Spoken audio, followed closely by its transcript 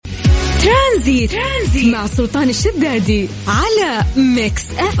ترانزيت مع سلطان الشدادي على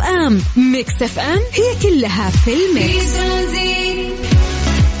ميكس اف ام. ميكس اف ام هي كلها في الميكس.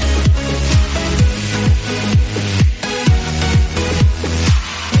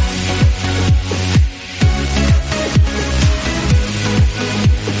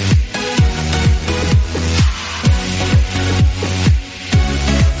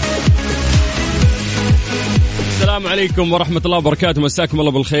 السلام عليكم ورحمة الله وبركاته، مساكم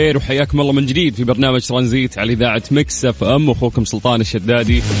الله بالخير وحياكم الله من جديد في برنامج ترانزيت على إذاعة ميكس اف ام، وأخوكم سلطان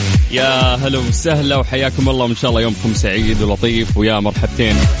الشدادي. يا هلا وسهلا وحياكم الله، وإن شاء الله يومكم سعيد ولطيف، ويا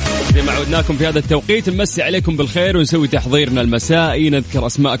مرحبتين. زي ما عودناكم في هذا التوقيت نمسي عليكم بالخير ونسوي تحضيرنا المسائي، نذكر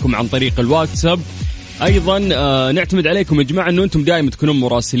أسماءكم عن طريق الواتساب. أيضا نعتمد عليكم يا جماعة أنه أنتم دائما تكونون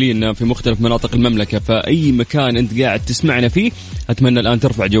مراسلين في مختلف مناطق المملكة، فأي مكان أنت قاعد تسمعنا فيه أتمنى الآن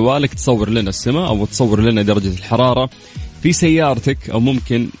ترفع جوالك تصور لنا السماء أو تصور لنا درجة الحرارة في سيارتك، أو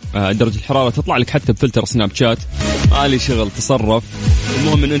ممكن درجة الحرارة تطلع لك حتى بفلتر سناب شات، مالي شغل تصرف.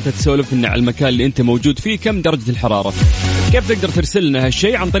 المهم أن أنت تسولف لنا على المكان اللي أنت موجود فيه كم درجة الحرارة. كيف تقدر ترسل لنا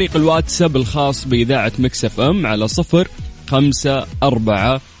هالشيء؟ عن طريق الواتساب الخاص بإذاعة ميكس اف ام على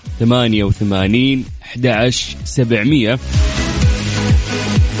 0548811700.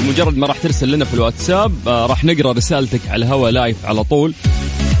 مجرد ما راح ترسل لنا في الواتساب راح نقرأ رسالتك على الهواء لايف على طول،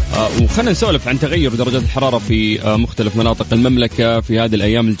 وخلنا نسولف عن تغير درجات الحرارة في مختلف مناطق المملكة في هذه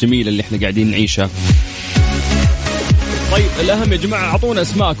الأيام الجميلة اللي احنا قاعدين نعيشها. طيب الأهم يا جماعة أعطونا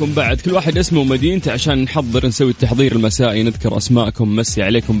أسماءكم بعد، كل واحد اسمه ومدينته عشان نحضر، نسوي التحضير المسائي، نذكر أسماءكم، مسي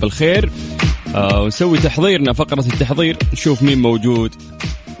عليكم بالخير، ونسوي تحضيرنا، فقرة التحضير، نشوف مين موجود.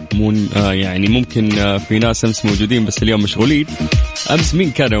 يعني ممكن في ناس أمس موجودين بس اليوم مشغولين. أمس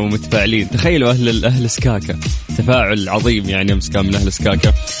مين كانوا متفاعلين؟ تخيلوا أهل سكاكا، تفاعل عظيم يعني أمس كان من أهل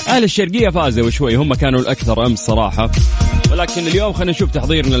سكاكا. أهل الشرقية فازوا شوي، هم كانوا الأكثر أمس صراحة، ولكن اليوم خلينا نشوف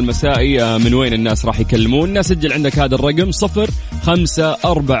تحضيرنا المسائي من وين الناس راح يكلمون. سجل عندك هذا الرقم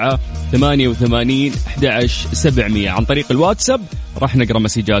 0548811700 عن طريق الواتساب، راح نقرأ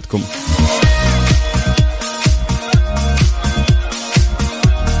مسيجاتكم.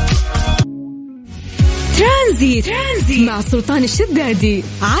 ترانزيت مع سلطان الشدادي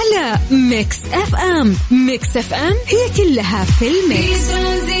على ميكس اف ام. ميكس اف ام هي كلها في الميكس.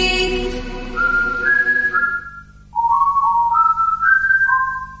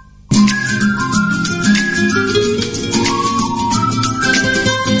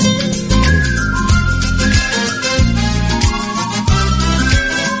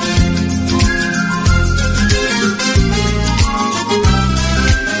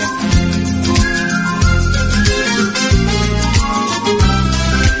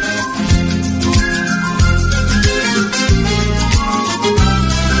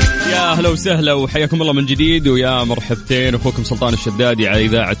 أهلا وسهلا وحياكم الله من جديد، ويا مرحبتين، أخوكم سلطان الشدادي على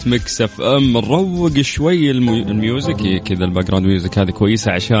إذاعة ميكس اف ام. نروق شوي الميوزك كذا، الباك جراوند ميوزك هذه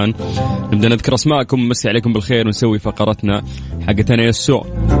كويسة عشان نبدأ نذكر أسماءكم، مسي عليكم بالخير، ونسوي فقرتنا حقتنا يسوع.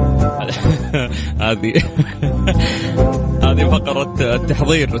 هذه فقرة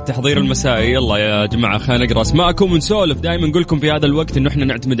التحضير المسائي. يلا يا جماعة خلينا نقرأ أسماءكم ونسولف. دائما نقول لكم في هذا الوقت إنه إحنا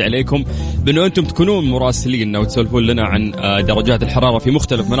نعتمد عليكم بأنه أنتم تكونون مراسلين وتسولفون لنا عن درجات الحرارة في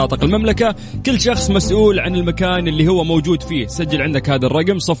مختلف مناطق المملكة. كل شخص مسؤول عن المكان اللي هو موجود فيه. سجل عندك هذا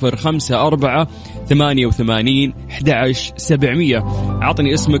الرقم 0548811700.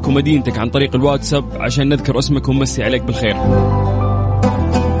 أعطني اسمك ومدينتك عن طريق الواتساب عشان نذكر اسمك ونمسي عليك بالخير.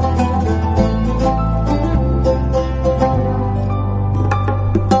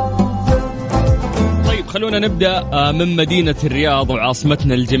 خلونا نبدأ من مدينة الرياض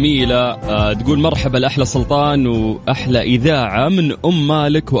وعاصمتنا الجميلة. تقول مرحبا لأحلى سلطان وأحلى إذاعة من أم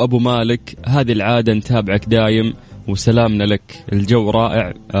مالك وأبو مالك، هذه العادة نتابعك دايم وسلامنا لك، الجو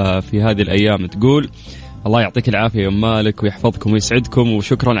رائع في هذه الأيام. تقول الله يعطيك العافية يا أم مالك ويحفظكم ويسعدكم،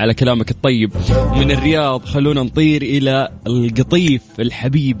 وشكرا على كلامك الطيب. من الرياض خلونا نطير إلى القطيف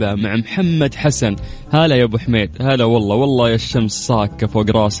الحبيبة مع محمد حسن. هلا يا أبو حميد، هلا والله يا الشمس صاكة فوق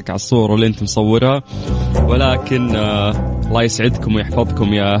راسك على الصورة اللي أنت مصورها، ولكن الله يسعدكم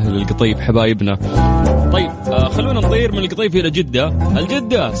ويحفظكم يا أهل القطيف حبايبنا. طيب خلونا نطير من القطيف إلى جدة.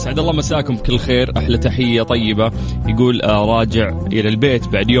 الجدة سعد الله مساكم بكل خير، أحلى تحية طيبة. يقول راجع إلى البيت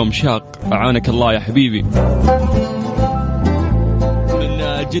بعد يوم شاق، أعانك الله يا حبيبي. من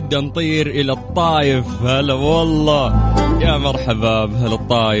جدة نطير إلى الطايف. هلا والله، يا مرحبا بأهل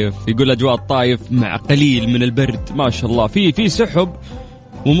الطايف. يقول أجواء الطايف مع قليل من البرد، ما شاء الله، في سحب،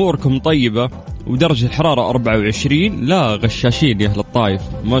 أموركم طيبة، ودرجة الحرارة 24. لا غشاشين يا أهل الطايف،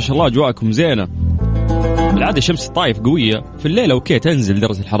 ما شاء الله أجواءكم زينة. بالعادة شمس الطايف قوية، في الليل أوكي تنزل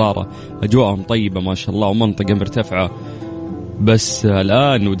درجة الحرارة، أجواءهم طيبة ما شاء الله، ومنطقة مرتفعة. بس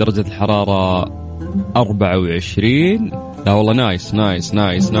الآن ودرجة الحرارة 24. لا والله نايس نايس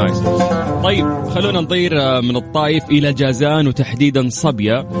نايس نايس. طيب خلونا نطير من الطايف إلى جازان وتحديدا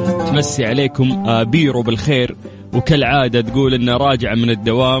صبية. تمسي عليكم بيرو بالخير، وكالعادة تقول إنها راجعة من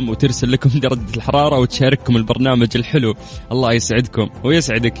الدوام وترسل لكم درجة الحرارة وتشارككم البرنامج الحلو. الله يسعدكم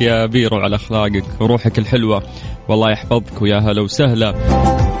ويسعدك يا بيرو على أخلاقك وروحك الحلوة، والله يحفظك ويا هلا وسهلا.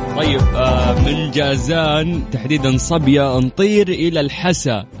 طيب من جازان تحديدا صبية نطير إلى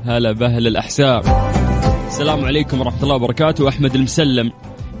الحسا. هلا بأهل الأحساء، السلام عليكم ورحمة الله وبركاته. أحمد المسلم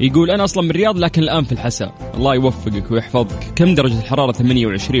يقول أنا أصلا من الرياض لكن الآن في الحسا. الله يوفقك ويحفظك. كم درجة الحرارة؟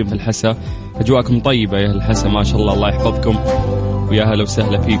 28 في الحسا. أجواءكم طيبة يا أهل الحسا ما شاء الله. الله يحفظكم ويا هلا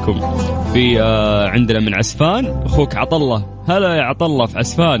وسهلا فيكم. في عندنا من عسفان أخوك عطلة. هلا يا عطلة في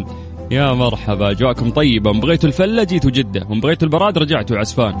عسفان، يا مرحبا. أجواءكم طيبة. بغيتوا الفلة جيتوا جدة، وبغيتوا البراد رجعتوا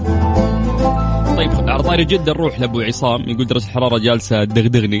عسفان. طيب على طاري جدة نروح لأبو عصام، يقول درجة الحرارة جالسة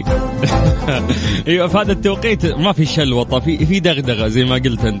دغدغني. ايوه في هذا التوقيت ما في شلوطة، في دغدغة زي ما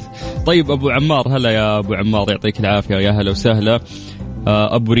قلت انت. طيب ابو عمار، هلا يا ابو عمار يعطيك العافية يا هلا وسهلا.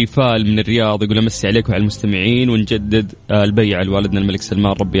 ابو ريفال من الرياض يقول امسي عليكم وعلى المستمعين، ونجدد البيعة لوالدنا الملك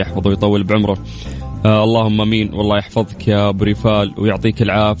سلمان ربي يحفظه ويطول بعمره. اللهم امين. والله يحفظك يا ابو ريفال ويعطيك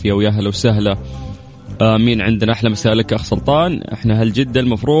العافية ويا هلا وسهلا. مين عندنا؟ أحلى مسالك أخ سلطان. إحنا هالجدة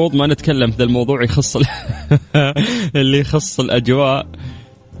المفروض ما نتكلم في الموضوع يخص اللي يخص الأجواء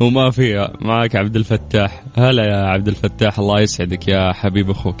وما فيها. معك عبد الفتاح. هلا يا عبد الفتاح، الله يسعدك يا حبيب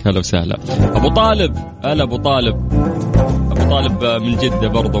أخوك، هلا وسهلا. أبو طالب، هلا أبو طالب. أبو طالب من جدة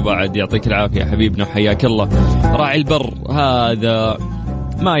برضو بعد، يعطيك العافية حبيبنا وحياك الله. راعي البر هذا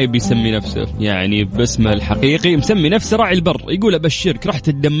ما يبي يسمي نفسه يعني باسمه الحقيقي، مسمي نفسه راعي البر. يقول أبشرك رحت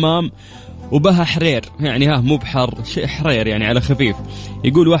الدمام وبها حرير، يعني مو بحر، شيء حرير يعني على خفيف.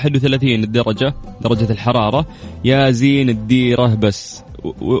 يقول 31 درجة الحرارة. يا زين الديرة بس.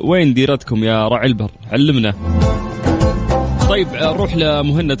 وين ديرتكم يا راعي البر؟ علمنا. طيب نروح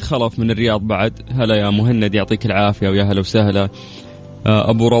لمهند خلف من الرياض بعد. هلا يا مهند يعطيك العافية ويا هلا وسهلا.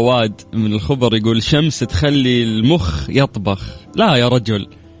 أبو رواد من الخبر يقول شمس تخلي المخ يطبخ. لا يا رجل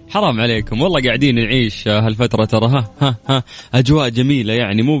حرام عليكم والله، قاعدين نعيش هالفترة ترى ها أجواء جميلة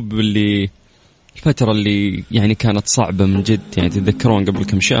يعني، مو باللي الفترة اللي يعني كانت صعبة من جد يعني. تتذكرون قبل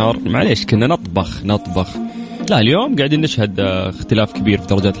كم شهر معليش كنا نطبخ. لا اليوم قاعدين نشهد اختلاف كبير في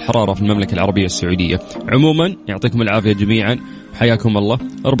درجات الحرارة في المملكة العربية السعودية. عموما يعطيكم العافية جميعا وحياكم الله.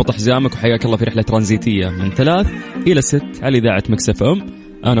 اربط حزامك وحياك الله في رحلة ترانزيتية من 3 إلى 6 على إذاعة مكس اف ام.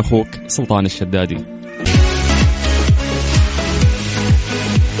 أنا أخوك سلطان الشدادي.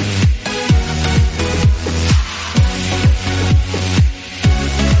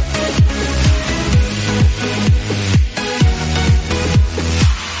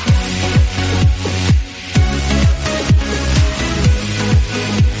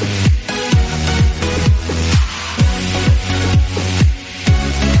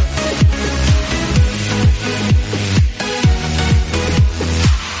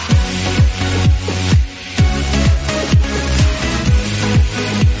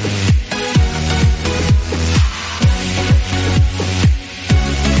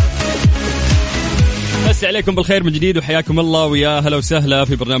 عليكم بالخير من جديد وحياكم الله ويا هلا وسهلا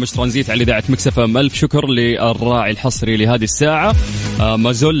في برنامج ترانزيت على إذاعة مكس اف ام. ألف شكر للراعي الحصري لهذه الساعة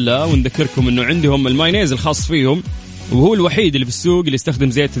مازولا، ونذكركم أنه عندهم المايونيز الخاص فيهم، وهو الوحيد اللي في السوق اللي يستخدم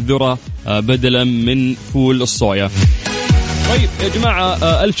زيت الذرة بدلا من فول الصويا. طيب يا جماعة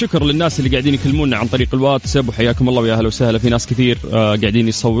ألف شكر للناس اللي قاعدين يكلمونا عن طريق الواتساب وحياكم الله ويا هلا وسهلا. في ناس كثير قاعدين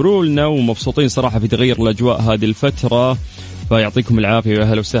يصوروا لنا ومبسوطين صراحة في تغير الأجواء هذه الفترة، فيعطيكم العافية ويا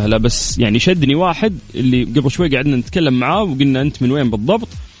هلا وسهلا. بس يعني شدني واحد اللي قبل شوي قاعدنا نتكلم معاه وقلنا أنت من وين بالضبط،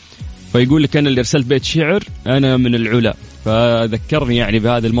 فيقول لك أنا اللي أرسلت بيت شعر، أنا من العلا. فذكرني يعني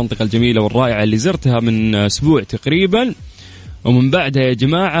بهذه المنطقة الجميلة والرائعة اللي زرتها من أسبوع تقريبا، ومن بعدها يا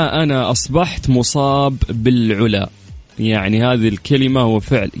جماعة أنا أصبحت مصاب بالعلا. يعني هذه الكلمة هو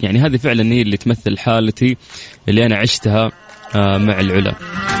فعل، يعني هذه فعلا هي اللي تمثل حالتي اللي أنا عشتها مع العلا.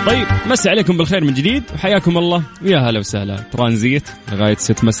 طيب مسا عليكم بالخير من جديد وحياكم الله ويا هلا وسهلا. ترانزيت لغاية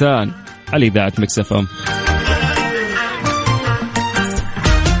 6 مساء على إذاعة مكس اف ام.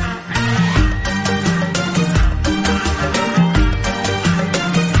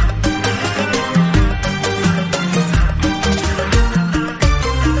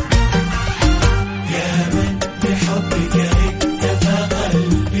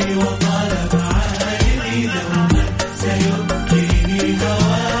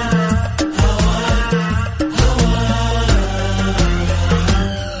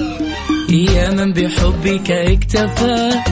 بحبك اكتفى